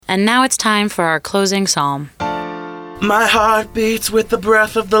And now it's time for our closing psalm. My heart beats with the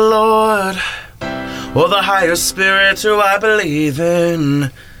breath of the Lord, or the higher spirit who I believe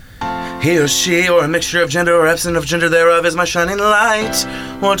in. He or she, or a mixture of gender or absent of gender thereof, is my shining light,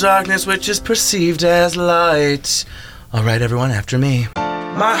 or darkness which is perceived as light. All right, everyone, after me.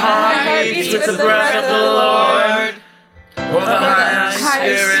 My heart beats with the breath of the Lord, or the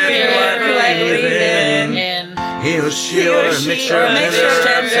higher spirit who I believe in. He or she, or a mixture of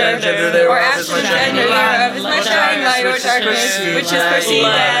gender thereof, is my shining light, or darkness which is perceived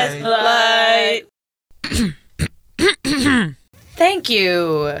as light. Thank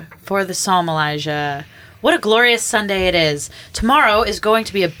you for the psalm, Elijah. What a glorious Sunday it is. Tomorrow is going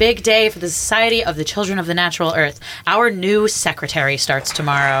to be a big day for the Society of the Children of the Natural Earth. Our new secretary starts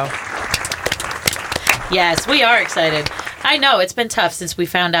tomorrow. Yes, we are excited. I know, it's been tough since we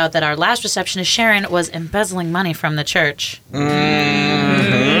found out that our last receptionist, Sharon, was embezzling money from the church. Mm-hmm.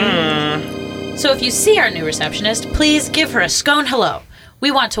 So if you see our new receptionist, please give her a scone hello. We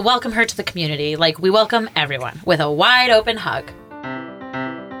want to welcome her to the community like we welcome everyone, with a wide open hug.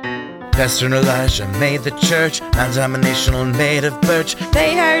 Pastor Elijah made the church non-denominational and made of birch.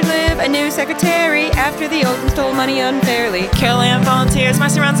 They hired Liv, a new secretary, after the old one stole money unfairly. Carol Ann volunteers, my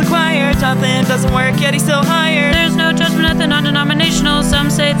surrounds the choir. Jonathan doesn't work, yet he's still hired. There's no judgment at the non-denominational. Some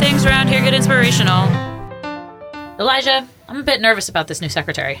say things around here get inspirational. Elijah, I'm a bit nervous about this new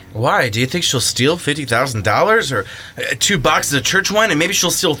secretary. Why? Do you think she'll steal $50,000 or 2 boxes of church wine, and maybe she'll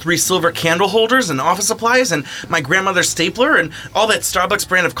steal 3 silver candle holders and office supplies and my grandmother's stapler and all that Starbucks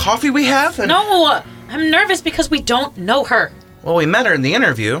brand of coffee we have? No, I'm nervous because we don't know her. Well, we met her in the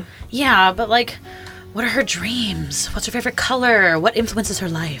interview. Yeah, but what are her dreams? What's her favorite color? What influences her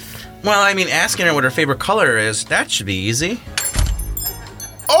life? Well, asking her what her favorite color is, that should be easy.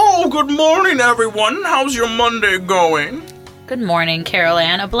 Oh, good morning, everyone. How's your Monday going? Good morning, Carol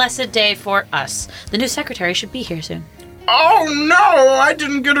Ann. A blessed day for us. The new secretary should be here soon. Oh, no, I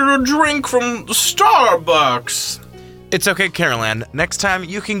didn't get her a drink from Starbucks. It's okay, Carol Ann. Next time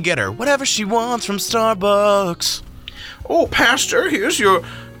you can get her whatever she wants from Starbucks. Oh, Pastor, here's your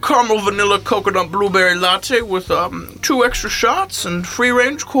caramel vanilla coconut blueberry latte with 2 extra shots and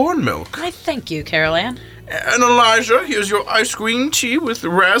free-range corn milk. I thank you, Carol Ann. And Elijah, here's your ice cream tea with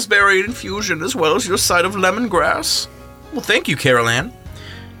raspberry infusion as well as your side of lemongrass. Well, thank you, Carol Ann.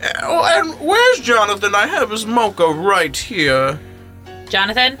 Oh, and where's Jonathan? I have his mocha right here.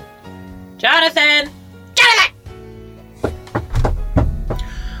 Jonathan? Jonathan! Jonathan!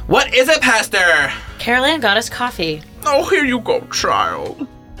 What is it, Pastor? Carol Ann got us coffee. Oh, here you go, child.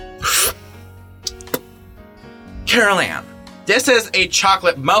 Carol Ann, this is a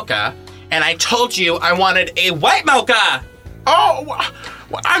chocolate mocha, and I told you I wanted a white mocha. Oh,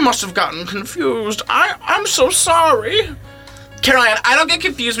 well, I must have gotten confused. I'm so sorry. Carol Ann, I don't get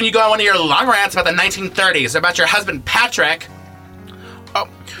confused when you go on one of your long rants about the 1930s, about your husband, Patrick. Oh,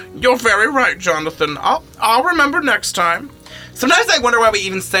 you're very right, Jonathan. I'll remember next time. Sometimes I wonder why we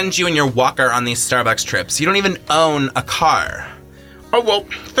even send you and your walker on these Starbucks trips. You don't even own a car. Oh, well,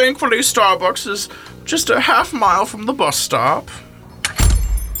 thankfully Starbucks is just a half mile from the bus stop.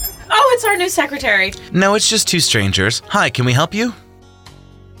 Oh, it's our new secretary. No, it's just 2 strangers. Hi, can we help you?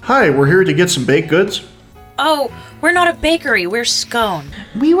 Hi, we're here to get some baked goods. Oh, we're not a bakery, we're Scone.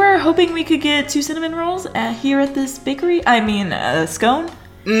 We were hoping we could get 2 cinnamon rolls here at this bakery. Scone?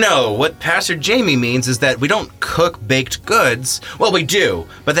 No, what Pastor Jamie means is that we don't cook baked goods. Well, we do,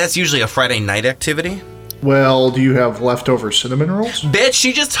 but that's usually a Friday night activity. Well, do you have leftover cinnamon rolls? Bitch,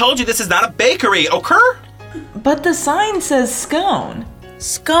 she just told you this is not a bakery, okay? But the sign says Scone.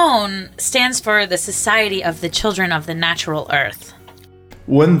 Scone stands for the Society of the Children of the Natural Earth.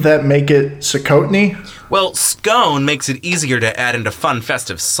 Wouldn't that make it Secotney? Well, scone makes it easier to add into fun,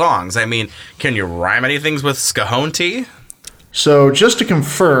 festive songs. Can you rhyme anything with scahonty? So, just to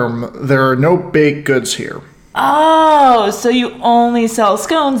confirm, there are no baked goods here. Oh, so you only sell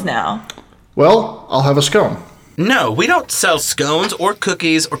scones now. Well, I'll have a scone. No, we don't sell scones or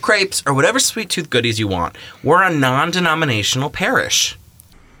cookies or crepes or whatever sweet tooth goodies you want. We're a non-denominational parish.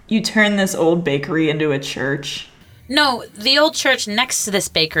 You turn this old bakery into a church? No, the old church next to this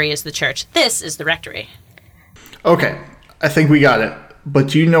bakery is the church. This is the rectory. Okay, I think we got it. But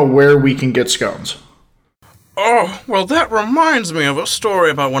do you know where we can get scones? Oh, well, that reminds me of a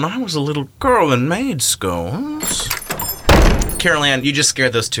story about when I was a little girl and made scones. Carol Ann, you just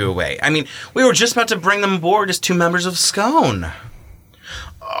scared those 2 away. We were just about to bring them aboard as 2 members of Scone.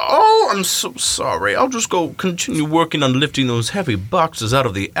 Oh, I'm so sorry. I'll just go continue working on lifting those heavy boxes out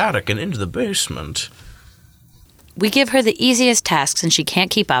of the attic and into the basement. We give her the easiest tasks and she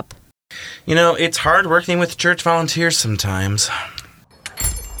can't keep up. It's hard working with church volunteers sometimes.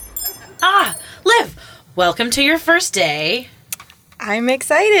 Ah, Liv, welcome to your first day. I'm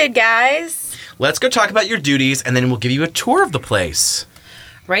excited, guys. Let's go talk about your duties, and then we'll give you a tour of the place.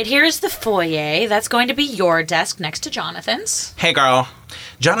 Right here is the foyer. That's going to be your desk next to Jonathan's. Hey, girl.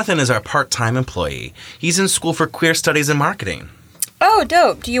 Jonathan is our part-time employee. He's in school for queer studies and marketing. Oh,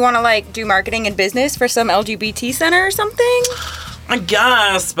 dope. Do you want to, do marketing and business for some LGBT center or something? I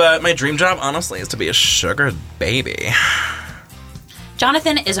guess, but my dream job, honestly, is to be a sugar baby.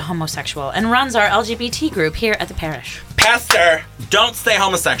 Jonathan is a homosexual and runs our LGBT group here at the parish. Pastor, don't say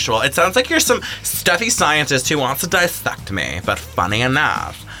homosexual. It sounds like you're some stuffy scientist who wants to dissect me. But funny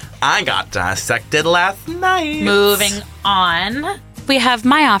enough, I got dissected last night. Moving on. We have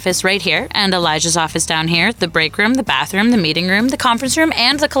my office right here and Elijah's office down here, the break room, the bathroom, the meeting room, the conference room,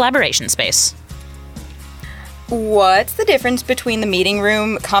 and the collaboration space. What's the difference between the meeting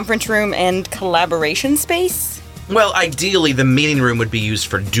room, conference room, and collaboration space? Well, ideally, the meeting room would be used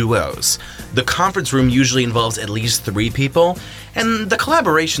for duos. The conference room usually involves at least 3 people, and the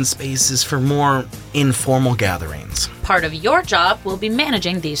collaboration space is for more informal gatherings. Part of your job will be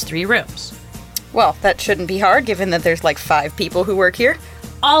managing these 3 rooms. Well, that shouldn't be hard, given that there's 5 people who work here.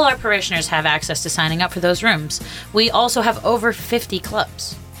 All our parishioners have access to signing up for those rooms. We also have over 50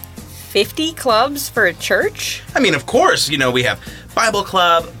 clubs. 50 clubs for a church? I mean, of course, we have Bible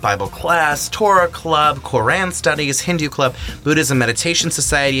Club, Bible Class, Torah Club, Koran Studies, Hindu Club, Buddhism Meditation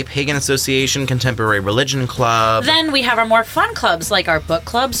Society, Pagan Association, Contemporary Religion Club. Then we have our more fun clubs like our Book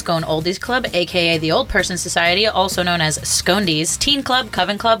Club, Scone Oldies Club, aka the Old Person Society, also known as Sconedies, Teen Club,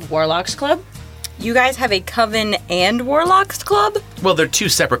 Coven Club, Warlocks Club. You guys have a Coven and Warlocks Club? Well, they're 2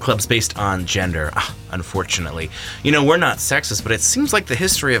 separate clubs based on gender, unfortunately. We're not sexist, but it seems like the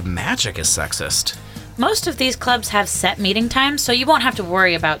history of magic is sexist. Most of these clubs have set meeting times, so you won't have to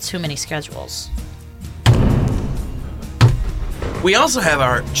worry about too many schedules. We also have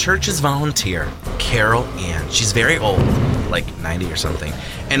our church's volunteer, Carol Ann. She's very old, 90 or something.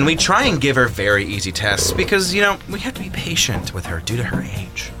 And we try and give her very easy tasks because, we have to be patient with her due to her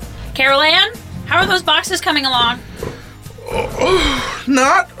age. Carol Ann, how are those boxes coming along?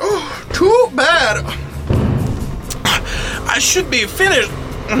 Not too bad. I should be finished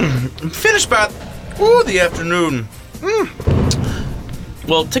by the afternoon.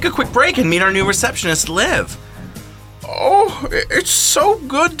 Well, take a quick break and meet our new receptionist, Liv. Oh, it's so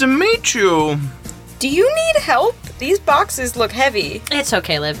good to meet you. Do you need help? These boxes look heavy. It's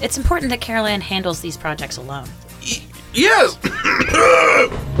okay, Liv. It's important that Carol Ann handles these projects alone. Yes.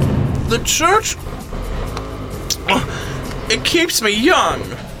 The church, it keeps me young.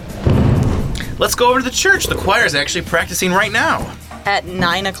 Let's go over to the church. The choir's actually practicing right now. At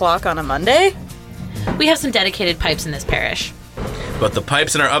 9 o'clock on a Monday? We have some dedicated pipes in this parish. But the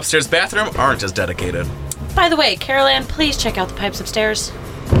pipes in our upstairs bathroom aren't as dedicated. By the way, Carol Ann, please check out the pipes upstairs.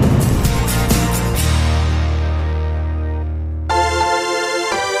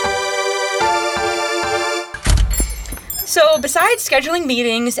 So besides scheduling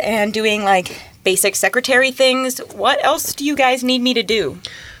meetings and doing basic secretary things, what else do you guys need me to do?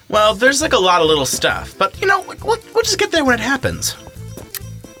 Well, there's a lot of little stuff, but we'll just get there when it happens.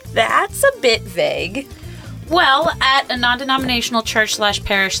 That's a bit vague. Well, at a non-denominational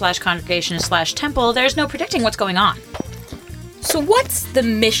church/parish/congregation/temple, there's no predicting what's going on. So what's the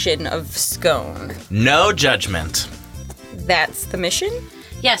mission of Scone? No judgment. That's the mission?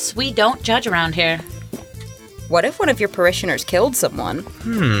 Yes, we don't judge around here. What if one of your parishioners killed someone?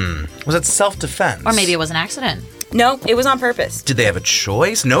 Was it self-defense? Or maybe it was an accident. No, it was on purpose. Did they have a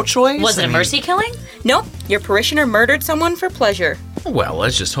choice? No choice? Was it a mercy killing? Nope, your parishioner murdered someone for pleasure. Well,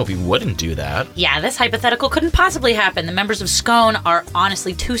 let's just hope he wouldn't do that. Yeah, this hypothetical couldn't possibly happen. The members of Scone are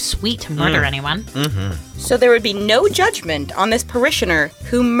honestly too sweet to murder anyone. Mm-hmm. So there would be no judgment on this parishioner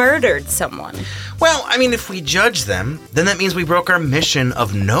who murdered someone. Well, if we judge them, then that means we broke our mission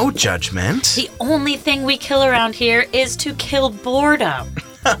of no judgment. The only thing we kill around here is to kill boredom.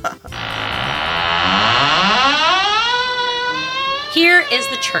 Here is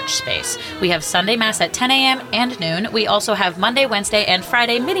the church space. We have Sunday Mass at 10 a.m. and noon. We also have Monday, Wednesday, and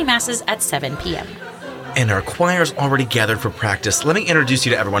Friday mini Masses at 7 p.m. And our choir's already gathered for practice. Let me introduce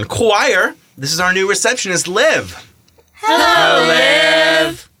you to everyone. Choir, this is our new receptionist, Liv. Hello,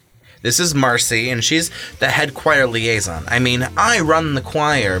 Liv. This is Marcy, and she's the head choir liaison. I run the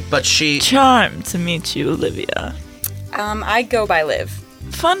choir, but she... Charmed to meet you, Olivia. I go by Liv.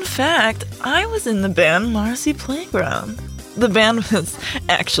 Fun fact, I was in the band Marcy Playground. The band was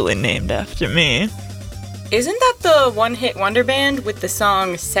actually named after me. Isn't that the one-hit wonder band with the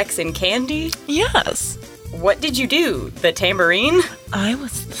song Sex and Candy? Yes. What did you do? The tambourine? I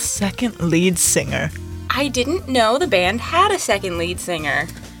was the second lead singer. I didn't know the band had a second lead singer.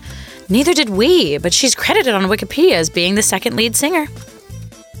 Neither did we, but she's credited on Wikipedia as being the second lead singer.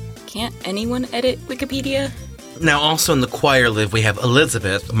 Can't anyone edit Wikipedia? Now, also in the choir, Liv, we have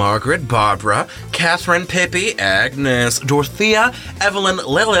Elizabeth, Margaret, Barbara, Catherine, Pippi, Agnes, Dorothea, Evelyn,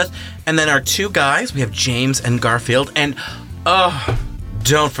 Lilith, and then our 2 guys, we have James and Garfield, and,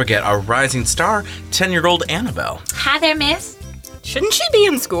 don't forget our rising star, 10-year-old Annabelle. Hi there, miss. Shouldn't she be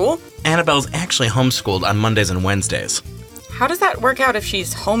in school? Annabelle's actually homeschooled on Mondays and Wednesdays. How does that work out if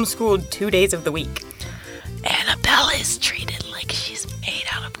she's homeschooled 2 days of the week? Annabelle is treated like she's made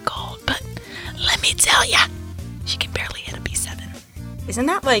out of gold, but let me tell ya, she can barely hit a B7. Isn't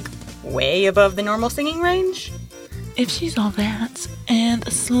that, like, way above the normal singing range? If she's all that, and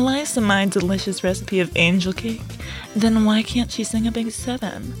a slice of my delicious recipe of angel cake, then why can't she sing a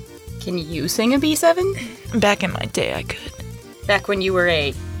B7? Can you sing a B7? Back in my day, I could. Back when you were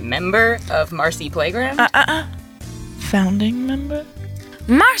a member of Marcy Playground? Founding member?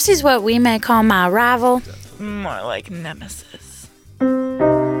 Marcy's what we may call my rival. More like nemesis.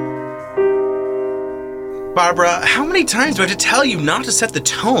 Barbara, how many times do I have to tell you not to set the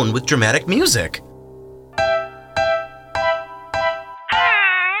tone with dramatic music?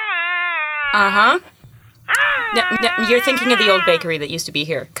 Uh-huh. No, you're thinking of the old bakery that used to be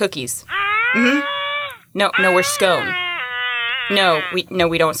here. Cookies. Mm-hmm. No, we're Scone. No,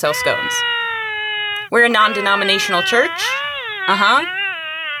 we don't sell scones. We're a non-denominational church. Uh-huh.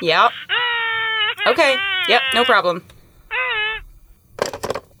 Yep. Okay. Yep, no problem.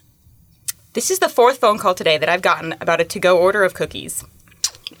 This is the 4th phone call today that I've gotten about a to-go order of cookies.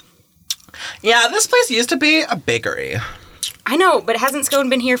 Yeah, this place used to be a bakery. I know, but hasn't Scone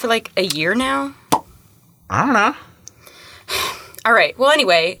been here for like a year now? I don't know. All right, well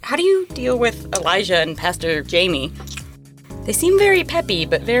anyway, how do you deal with Elijah and Pastor Jamie? They seem very peppy,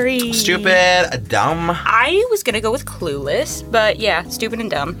 but very... Stupid, dumb. I was gonna go with clueless, but yeah, stupid and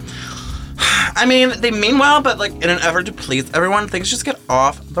dumb. I mean, they mean well, but like in an effort to please everyone, things just get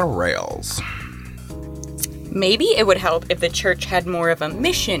off the rails. Maybe it would help if the church had more of a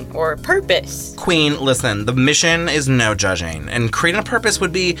mission or purpose. Queen, listen, the mission is no judging, and creating a purpose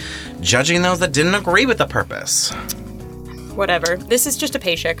would be judging those that didn't agree with the purpose. Whatever. This is just a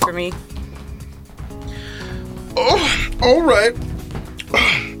paycheck for me. Oh, all right.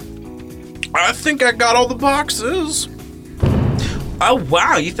 I think I got all the boxes. Oh,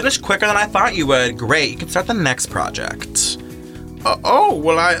 wow, you finished quicker than I thought you would. Great, you can start the next project.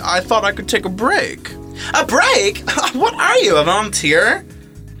 Well, I thought I could take a break. A break? What are you, a volunteer?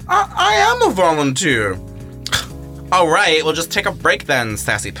 I am a volunteer. All right, we'll just take a break then,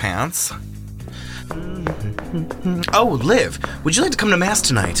 sassy pants. Oh, Liv, would you like to come to Mass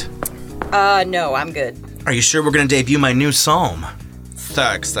tonight? No, I'm good. Are you sure we're going to debut my new psalm?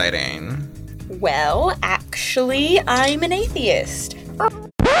 So exciting. Well, actually, I'm an atheist.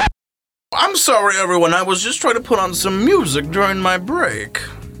 I'm sorry, everyone. I was just trying to put on some music during my break.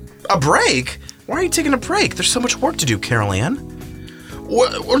 A break? Why are you taking a break? There's so much work to do, Carol Ann.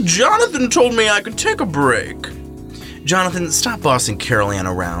 Well, Jonathan told me I could take a break. Jonathan, stop bossing Carol Ann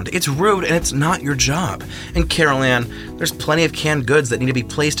around. It's rude and it's not your job. And Carol Ann, there's plenty of canned goods that need to be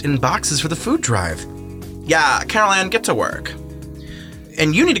placed in boxes for the food drive. Yeah, Carol Ann, get to work.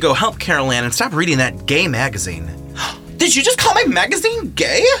 And you need to go help Carol Ann and stop reading that gay magazine. Did you just call my magazine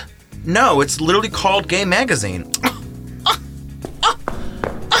gay? No, it's literally called Gay Magazine.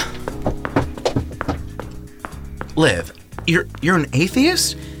 Liv, you're an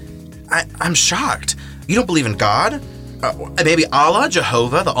atheist? I'm shocked. You don't believe in God? Maybe Allah,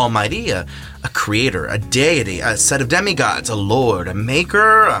 Jehovah, the Almighty, a creator, a deity, a set of demigods, a lord, a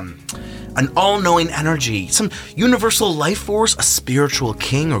maker, an all-knowing energy, some universal life force, a spiritual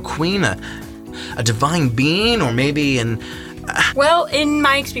king or queen, a divine being, or maybe an... Well, in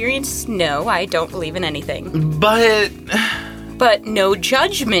my experience, no, I don't believe in anything. But no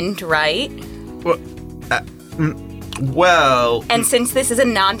judgment, right? Well... And since this is a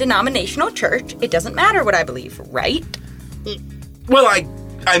non-denominational church, it doesn't matter what I believe, right? Well,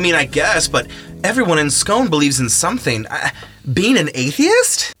 I mean, I guess, but everyone in Scone believes in something. Being an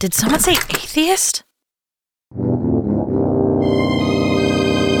atheist? Did someone say atheist?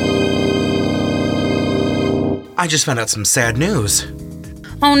 I just found out some sad news.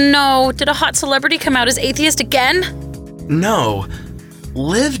 Oh no, did a hot celebrity come out as atheist again? No,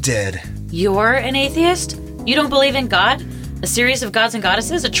 Liv did. You're an atheist? You don't believe in God? A series of gods and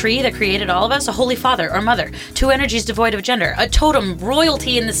goddesses? A tree that created all of us? A holy father or mother? Two energies devoid of gender? A totem,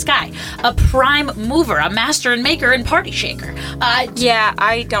 royalty in the sky? A prime mover? A master and maker and party shaker? Yeah,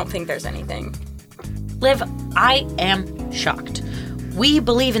 I don't think there's anything. Liv, I am shocked. We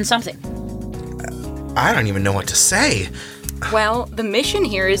believe in something. I don't even know what to say. Well, the mission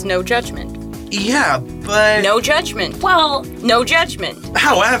here is no judgment. Yeah, but... No judgment. Well, No judgment.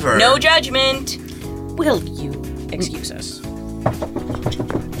 However... No judgment. will you excuse us?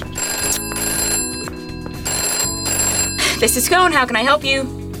 This is Scone. How can I help you?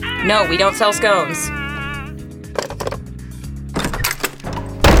 No, we don't sell scones.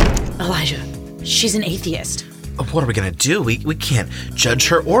 Elijah, she's an atheist. What are we gonna do? We can't judge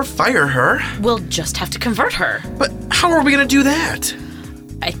her or fire her. We'll just have to convert her. But how are we gonna do that?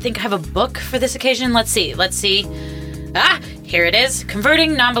 I think I have a book for this occasion. Let's see. Ah, here it is.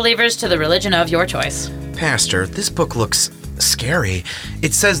 Converting non-believers to the religion of your choice. Pastor, this book looks scary.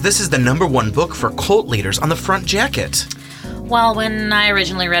 It says this is the #1 book for cult leaders on the front jacket. Well, when I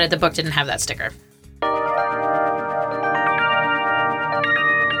originally read it, the book didn't have that sticker.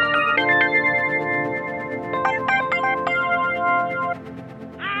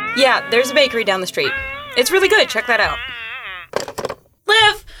 Yeah, there's a bakery down the street. It's really good. Check that out.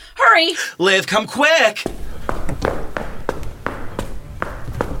 Liv, hurry! Liv, come quick!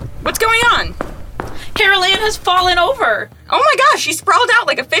 What's going on? Carol Ann has fallen over. Oh my gosh, she sprawled out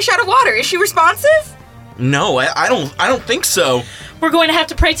like a fish out of water. Is she responsive? No, I don't think so. We're going to have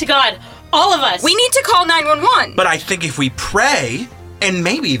to pray to God. All of us. We need to call 911. But I think if we pray, and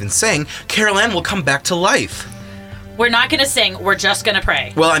maybe even sing, Carol Ann will come back to life. We're not going to sing. We're just going to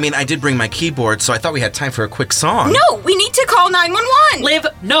pray. Well, I mean, I did bring my keyboard, so I thought we had time for a quick song. No, we need to call 911. Liv,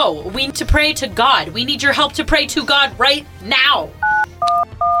 no. We need to pray to God. We need your help to pray to God right now.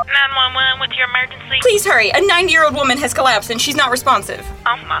 911, what's your emergency? Please hurry. A 90-year-old woman has collapsed and she's not responsive.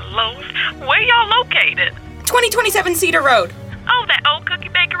 Oh my lord. Where y'all located? 2027 Cedar Road. Oh, that old cookie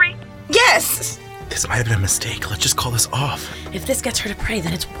bakery? Yes. This might have been a mistake. Let's just call this off. If this gets her to pray,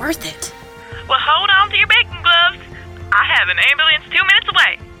 then it's worth it. Well, hold on to your baking gloves. I have an ambulance 2 minutes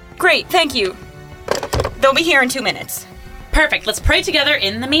away. Great, thank you. They'll be here in 2 minutes. Perfect. Let's pray together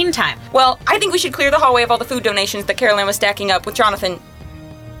in the meantime. Well, I think we should clear the hallway of all the food donations that Carol Ann was stacking up with Jonathan.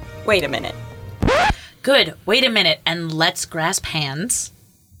 Wait a minute. Good. Wait a minute, and let's grasp hands.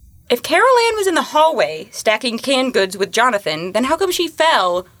 If Carol Ann was in the hallway stacking canned goods with Jonathan, then how come she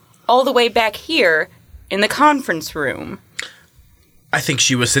fell all the way back here in the conference room? I think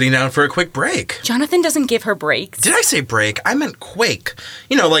she was sitting down for a quick break. Jonathan doesn't give her breaks. Did I say break? I meant quake.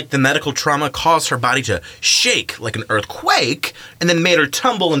 You know, like the medical trauma caused her body to shake like an earthquake and then made her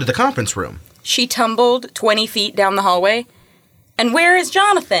tumble into the conference room. She tumbled 20 feet down the hallway? And where is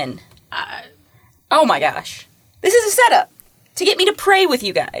Jonathan? Oh my gosh. This is a setup to get me to pray with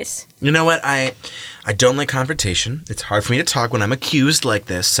you guys. You know what? I don't like confrontation. It's hard for me to talk when I'm accused like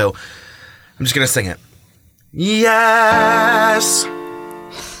this, so I'm just gonna sing it. Yes!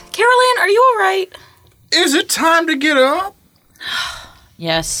 Carol Ann, are you all right? Is it time to get up?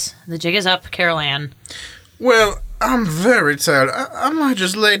 Yes, the jig is up, Carol Ann. Well, I'm very tired. I might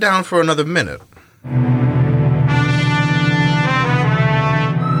just lay down for another minute.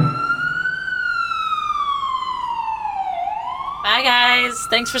 Bye, guys.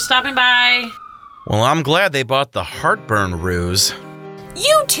 Thanks for stopping by. Well, I'm glad they bought the heartburn ruse.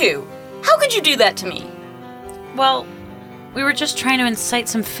 You two! How could you do that to me? Well, we were just trying to incite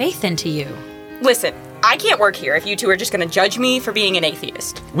some faith into you. Listen, I can't work here if you two are just gonna judge me for being an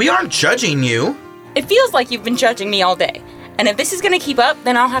atheist. We aren't judging you. It feels like you've been judging me all day. And if this is gonna keep up,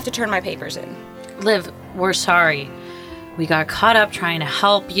 then I'll have to turn my papers in. Liv, we're sorry. We got caught up trying to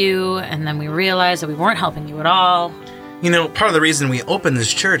help you, and then we realized that we weren't helping you at all. You know, part of the reason we opened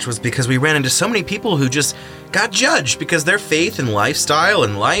this church was because we ran into so many people who just got judged because their faith and lifestyle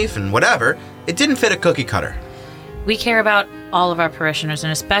and life and whatever, it didn't fit a cookie cutter. We care about all of our parishioners,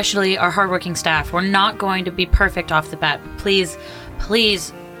 and especially our hardworking staff. We're not going to be perfect off the bat. Please,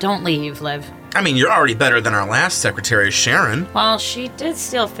 please don't leave, Liv. I mean, you're already better than our last secretary, Sharon. Well, she did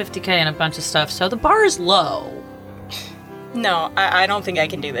steal $50K and a bunch of stuff, so the bar is low. No, I don't think I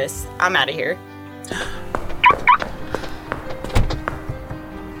can do this. I'm out of here.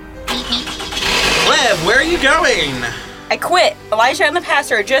 Liv, where are you going? I quit. Elijah and the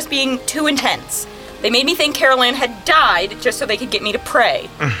pastor are just being too intense. They made me think Carol Ann had died just so they could get me to pray.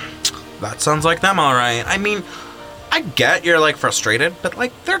 That sounds like them, all right. I mean, I get you're, frustrated, but,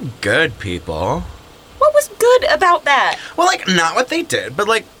 they're good people. What was good about that? Well, not what they did, but,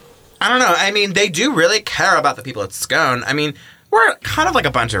 I don't know. I mean, they do really care about the people at Scone. I mean, we're kind of like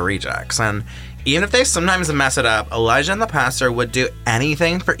a bunch of rejects, and even if they sometimes mess it up, Elijah and the pastor would do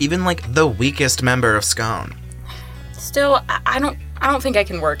anything for even, the weakest member of Scone. Still, I don't think I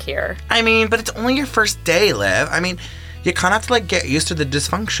can work here. I mean, but it's only your first day, Liv. I mean, you kind of have to, get used to the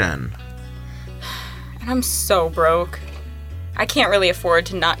dysfunction. And I'm so broke. I can't really afford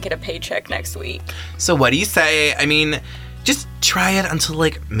to not get a paycheck next week. So what do you say? I mean, Just try it until,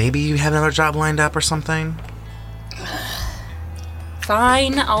 maybe you have another job lined up or something.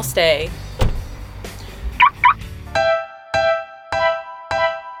 Fine, I'll stay.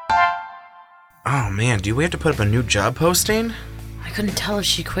 Oh man, do we have to put up a new job posting? I couldn't tell if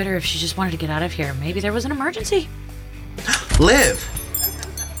she quit or if she just wanted to get out of here. Maybe there was an emergency. Liv!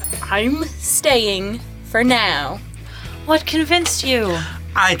 I'm staying for now. What convinced you?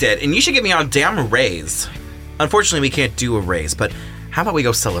 I did, and you should give me a damn raise. Unfortunately, we can't do a raise, but how about we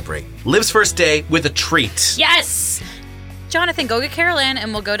go celebrate? Liv's first day with a treat. Yes! Jonathan, go get Carol Ann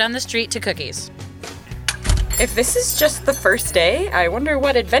and we'll go down the street to Cookies. If this is just the first day, I wonder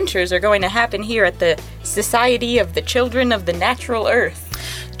what adventures are going to happen here at the Society of the Children of the Natural Earth.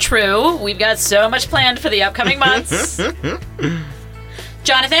 True, we've got so much planned for the upcoming months.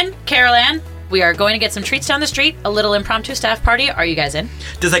 Jonathan, Carol Ann, we are going to get some treats down the street, a little impromptu staff party. Are you guys in?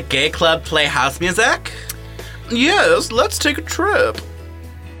 Does a gay club play house music? Yes, let's take a trip.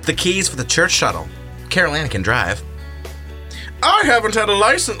 The keys for the church shuttle. Carol Ann can drive. I haven't had a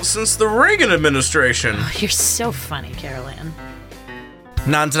license since the Reagan administration. Oh, you're so funny, Carol Ann.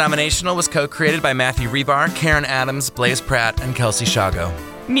 Non-Denominational was co-created by Matthew Rebar, Karen Adams, Blaze Pratt, and Kelsey Shago.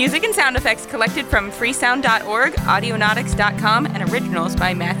 Music and sound effects collected from freesound.org, audionautics.com, and originals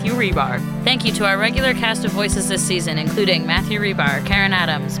by Matthew Rebar. Thank you to our regular cast of voices this season, including Matthew Rebar, Karen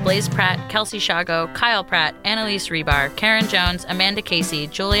Adams, Blaze Pratt, Kelsey Shago, Kyle Pratt, Annalise Rebar, Karen Jones, Amanda Casey,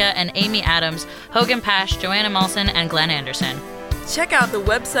 Julia and Amy Adams, Hogan Pash, Joanna Mulson, and Glenn Anderson. Check out the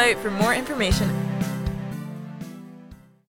website for more information